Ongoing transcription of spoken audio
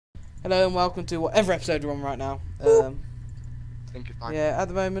Hello and welcome to whatever episode we're on right now. Think you're fine. Yeah, at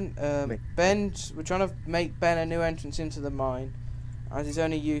the moment, we're trying to make Ben a new entrance into the mine, as his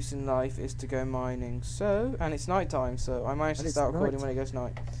only use in life is to go mining. So, and it's night time, so I managed to start recording when it goes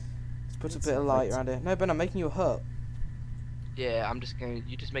night. Let's put a bit of light around it. No, Ben, I'm making you a hut. Yeah,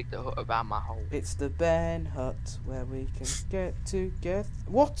 you just make the hut around my hole. It's the Ben hut where we can get together.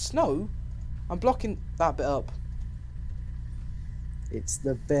 What? No, I'm blocking that bit up. It's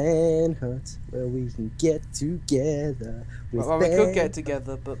the Ben hut where we can get together. Well, we could get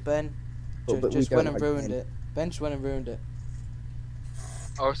together, but Ben just went and ruined it. Ben just went and ruined it.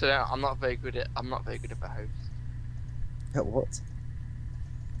 Also, I'm not very good at a host. At what?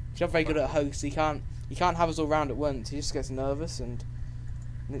 He's not very good at a host. He can't have us all round at once. He just gets nervous and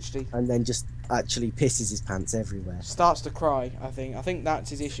literally. And then just actually pisses his pants everywhere. Starts to cry. I think that's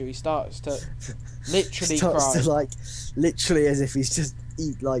his issue. He starts to literally starts cry. To, like, literally as if he's just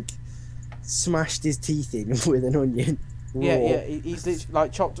smashed his teeth in with an onion. Yeah, raw. yeah. He's literally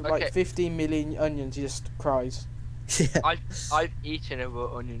like chopped up like 15 million onions. He just cries. Yeah. I've eaten a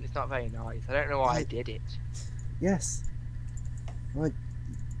raw onion. It's not very nice. I don't know why I did it. Yes. Like,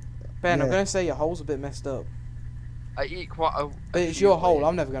 Ben, yeah. I'm gonna say your hole's a bit messed up. I eat quite a. But it's your hole.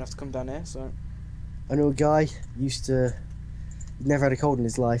 I'm never gonna have to come down here. So. I know a guy he'd never had a cold in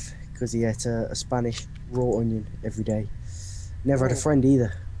his life because he ate a Spanish raw onion every day. Never had a friend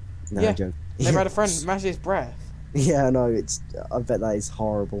either. No, yeah. joke. Never had a friend. Imagine his breath. Yeah, I know. I bet that is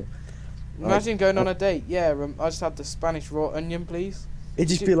horrible. Imagine going on a date. Yeah, I just had the Spanish raw onion, please. It'd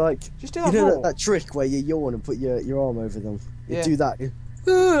just be like, just do you know that trick where you yawn and put your arm over them. You do that,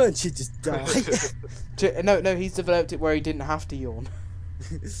 and she'd just die. No, he's developed it where he didn't have to yawn.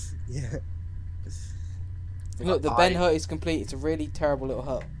 Yeah. Look, the Ben hut is complete. It's a really terrible little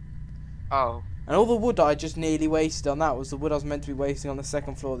hut. Oh. And all the wood I just nearly wasted on that was the wood I was meant to be wasting on the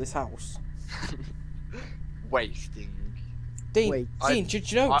second floor of this house. Wasting. Dean, do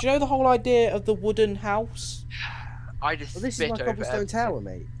you know the whole idea of the wooden house? I just this spit is my cobblestone over tower,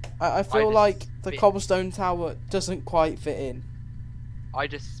 mate. I feel like the cobblestone tower doesn't quite fit in. I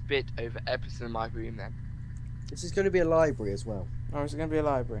just spit over everything in my room then. This is going to be a library as well. Oh, is it going to be a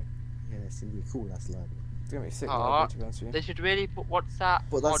library? Yeah, it's going to be a cool ass library. It's going to be a sick library, to be honest with you. They should really put what's that?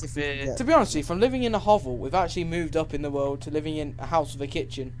 But that's if we can get... To be honest with you, from living in a hovel, we've actually moved up in the world to living in a house with a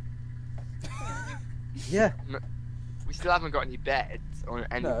kitchen. Yeah. We still haven't got any beds or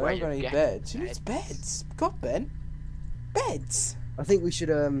any No, way we haven't got any beds. Who needs beds? God, Ben. Beds. I think we should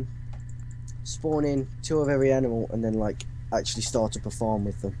spawn in 2 of every animal and then actually start up a farm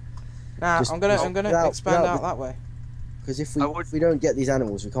with them. Nah, I'm gonna expand out that way. Because if we don't get these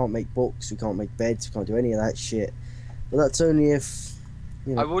animals, we can't make books, we can't make beds, we can't do any of that shit. But that's only if,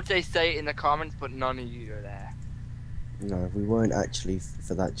 you know. I would say it in the comments, but none of you are there. No, we weren't actually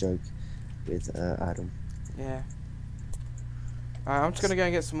for that joke with Adam. Yeah. I'm just gonna go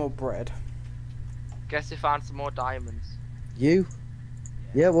and get some more bread. Guess we found some more diamonds. You?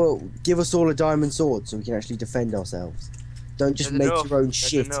 Yeah, well, give us all a diamond sword so we can actually defend ourselves. Don't just make your own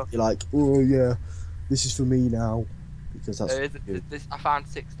shit. You're like, oh yeah, this is for me now. Because that's I found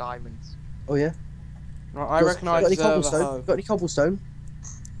 6 diamonds. Oh yeah? Right, I reckon I deserve a hoe. Got any cobblestone?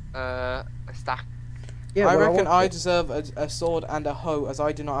 A stack. Yeah, I reckon I deserve a sword and a hoe as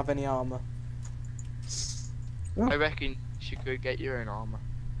I do not have any armor. I reckon you should go get your own armor.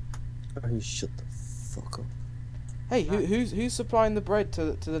 Oh, you shut the fuck up. Hey, who's supplying the bread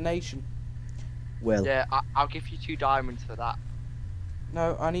to the nation? Well. Yeah, I'll give you 2 diamonds for that.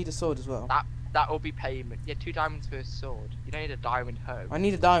 No, I need a sword as well. That will be payment. Yeah, 2 diamonds for a sword. You don't need a diamond hoe. I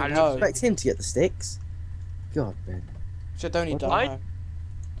need a diamond hoe. Expect him to get the sticks. God, man. Which I don't need diamond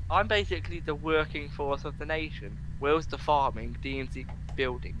hoe. I'm basically the working force of the nation. Will's the farming, DMC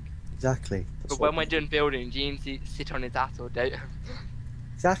building. Exactly. But when we're done building, DMC sit on his ass all day.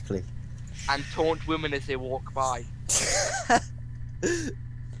 Exactly. And taunt women as they walk by.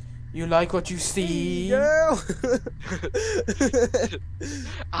 You like what you see? Girl!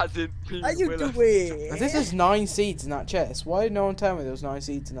 As in How you doing? I think there's 9 seeds in that chest. Why did no one tell me there was 9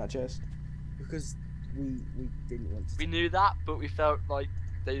 seeds in that chest? Because we didn't want to. We knew that, but we felt like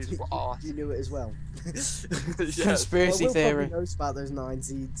they were arse. You knew it as well. Conspiracy theory. Will knows about those 9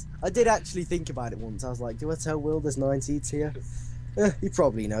 seeds. I did actually think about it once. I was like, do I tell Will there's 9 seeds here? He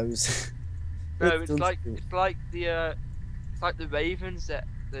probably knows. No, it's like the ravens at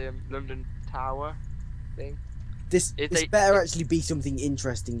the London Tower thing. This better actually be something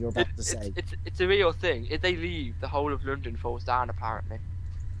interesting you're about to say. It's a real thing. If they leave, the whole of London falls down, apparently.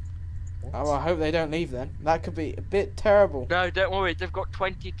 What? Oh, I hope they don't leave then. That could be a bit terrible. No, don't worry. They've got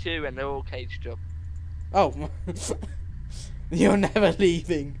 22 and they're all caged up. Oh. You're never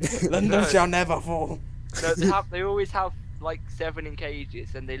leaving. London shall never fall. No, they always have like 7 in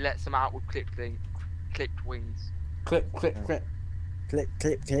cages, and they let some out with clipped wings. Clip. Clip. So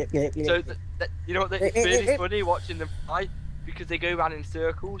you know what? It's really funny watching them fly because they go around in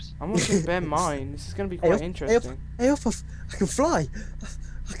circles. I'm watching Ben mine. This is going to be quite interesting. Hey, I can fly.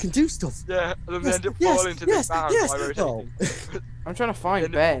 I can do stuff. Yeah, and then they end up falling to the ground by rotating. I'm trying to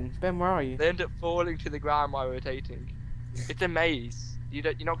find Ben. Ben, where are you? They end up falling to the ground while rotating. It's a maze.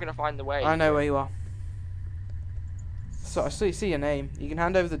 You're not gonna find the way. I know where you are. So I see your name. You can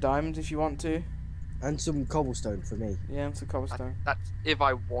hand over the diamonds if you want to. And some cobblestone for me. Yeah, and some cobblestone. That's if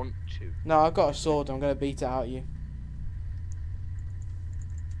I want to. No, I've got a sword. I'm gonna beat it out of you.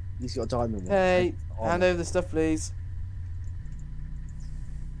 He's got a diamond one. Hey, hand over the stuff, please.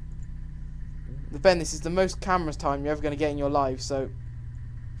 Ben, this is the most cameras time you're ever going to get in your life, so...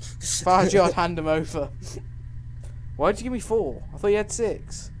 Fargy, I'd hand them over. Why'd you give me 4? I thought you had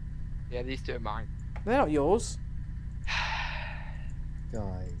 6. Yeah, these 2 are mine. They're not yours.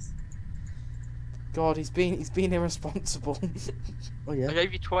 Guys. God, he's been irresponsible. Oh, yeah? I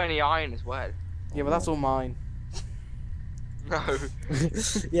gave you 20 iron as well. Yeah, but that's all mine. No.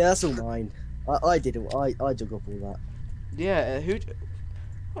 Yeah, that's all mine. I did it. I dug up all that. Yeah,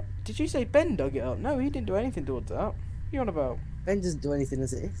 what? Did you say Ben dug it up? No, he didn't do anything towards that. What are you on about? Ben doesn't do anything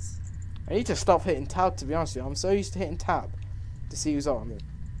as it is. I need to stop hitting tab, to be honest with you. I'm so used to hitting tab to see who's on.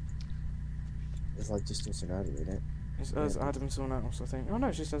 It's like just us and Adam, isn't it? It's us, Adam, and someone else, I think. Oh no,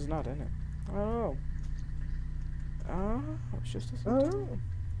 it's just us and Adam, isn't it? Oh. Oh, it's just us.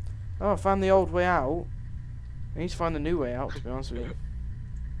 Oh, I found the old way out. I need to find the new way out, to be honest with you.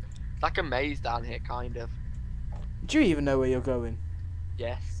 It's like a maze down here, kind of. Do you even know where you're going?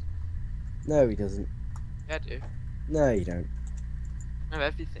 Yes. No, he doesn't. Yeah, I do. No, you don't. I know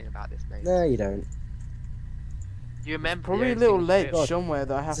everything about this maze. No, you don't. You remember? Probably a little ledge somewhere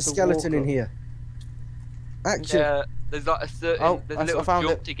that I have to walk There's a skeleton in here. Actually, yeah, there's like a certain there's a little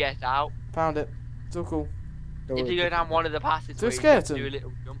jump to get out. Found it. It's all cool. If you go down one of the passages, Is there a skeleton? do a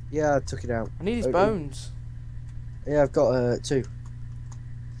little jump. Yeah, I took it out. I need his bones. Yeah, I've got 2.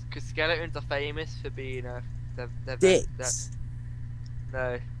 Because skeletons are famous for being they're dicks.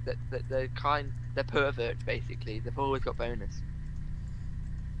 They're perverts basically. They've always got bonus.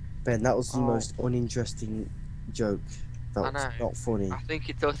 Ben, that was the most uninteresting joke. That was not funny. I think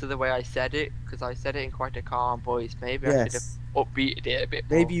it's also the way I said it, because I said it in quite a calm voice. Maybe I should have upbeated it a bit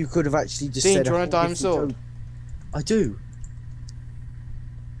more. Maybe you could have actually just Dean, said. Do you want a diamond sword? I do.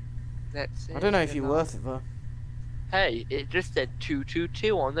 Let's see. I don't know if you're worth it though. Hey, it just said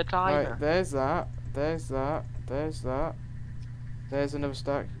 222 on the timer. Right, there's that. There's that. There's that. There's another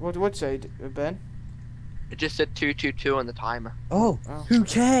stack. What'd you say, Ben? It just said 222 on the timer. Oh, who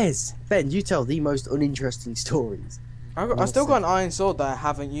cares? Ben, you tell the most uninteresting stories. I still got an iron sword that I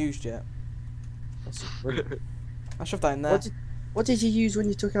haven't used yet. I shoved that in there. What did you use when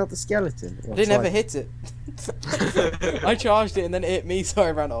you took out the skeleton? I didn't ever hit it. I charged it and then it hit me, so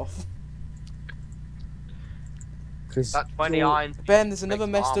I ran off. That's 20 iron. Ben, there's another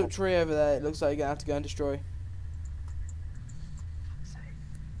messed up tree over there. It looks like you're gonna have to go and destroy.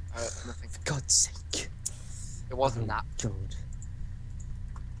 Nothing. For God's sake. It wasn't that. God.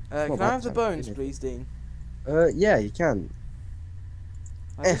 Can I have the bones, please, Dean? Yeah, you can.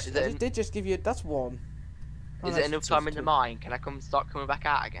 I did just give you. That's 1. Is it enough time in the mine? Can I start coming back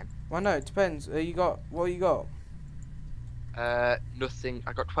out again? Well, no, it depends. What you got? Nothing.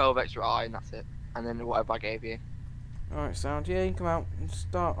 I got 12 extra iron. That's it. And then whatever I gave you. Alright, sound. Yeah, you can come out and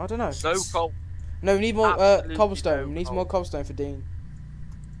start. I don't know. No coal. No, we need more cobblestone. No we need some more cobblestone for Dean.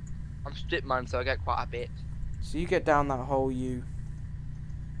 I'm strip mine, so I get quite a bit. So you get down that hole, you.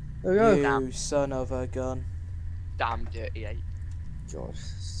 There we go. You son of a gun. Damn dirty ape. God.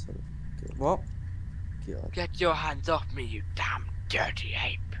 What? God. Get your hands off me, you damn dirty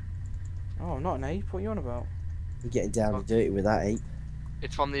ape. Oh, I'm not an ape. What are you on about? We're getting down and dirty with that ape.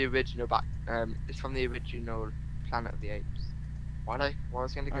 It's from the original it's from the original Planet of the Apes. Why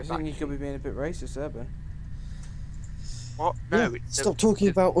was going to go back? I think you could be being a bit racist there, Ben. What? No. It's stop talking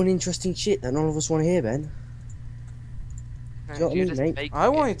about uninteresting shit that none of us want to hear, Ben. No, Do you know what I mean, mate? I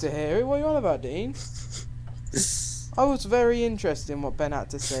wanted to hear it. What are you on about, Dean? I was very interested in what Ben had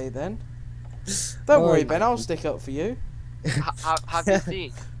to say then. Don't worry, Ben. I'll stick up for you. Have you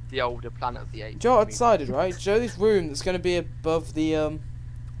seen the older Planet of the Apes? Joe, I decided, right? Show this room that's going to be above the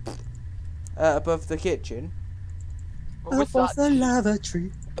kitchen. Above the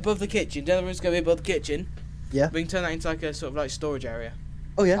lavatory. Above the kitchen. The other room's going to be above the kitchen. Yeah. We can turn that into like a sort of like storage area.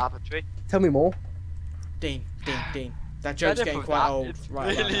 Oh yeah. Lavatory. Tell me more. Dean. That joke's getting quite old. It's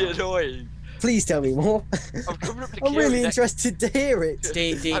right really now. annoying. Please tell me more. I'm really interested to hear it.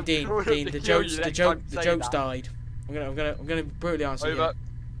 Dean, the jokes died. I'm gonna be brutally honest with you.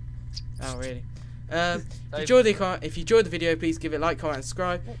 Oh really? If you enjoyed the video, please give it a like, comment, and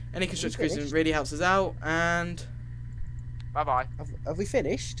subscribe. Any constructive criticism really helps us out. And bye bye. Have we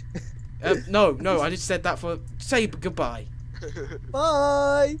finished? No, I just said that for say goodbye.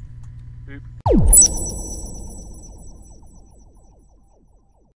 Bye. Boop.